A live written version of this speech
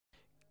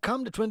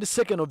Come the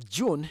 22nd of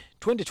June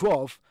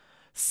 2012,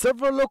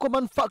 several local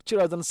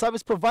manufacturers and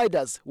service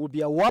providers will be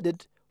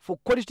awarded for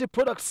quality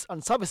products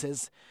and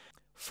services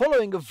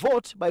following a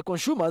vote by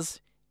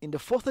consumers in the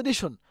 4th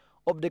edition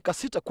of the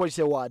KACITA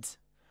Quality Awards.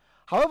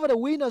 However, the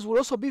winners will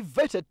also be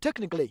vetted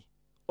technically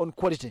on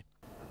quality.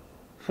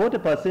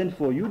 40%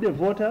 for you, the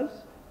voters,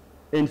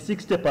 and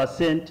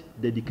 60%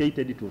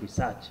 dedicated to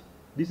research.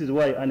 This is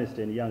why Ernst &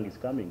 Young is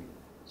coming.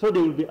 So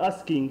they will be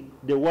asking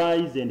the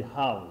whys and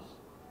hows.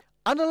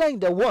 Underlying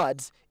the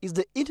awards is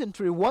the intent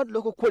to reward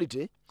local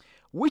quality,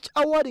 which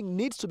awarding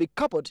needs to be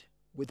coupled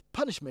with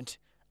punishment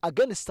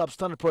against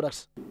substandard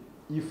products.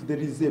 If there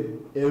is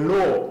a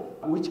law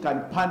which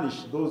can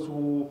punish those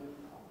who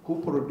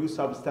produce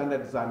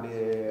substandards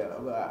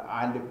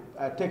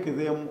and take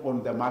them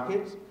on the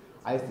market,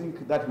 I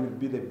think that will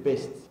be the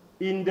best.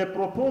 In the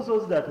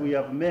proposals that we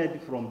have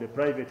made from the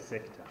private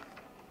sector,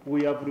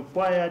 we have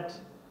required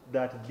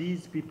that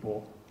these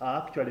people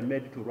are actually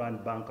made to run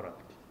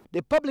bankrupt.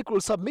 The public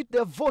will submit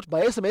their vote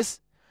by SMS,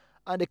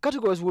 and the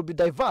categories will be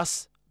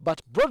diverse but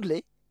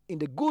broadly in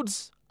the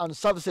goods and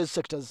services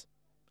sectors.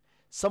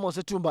 Samuel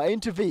Setumba,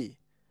 NTV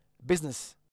Business.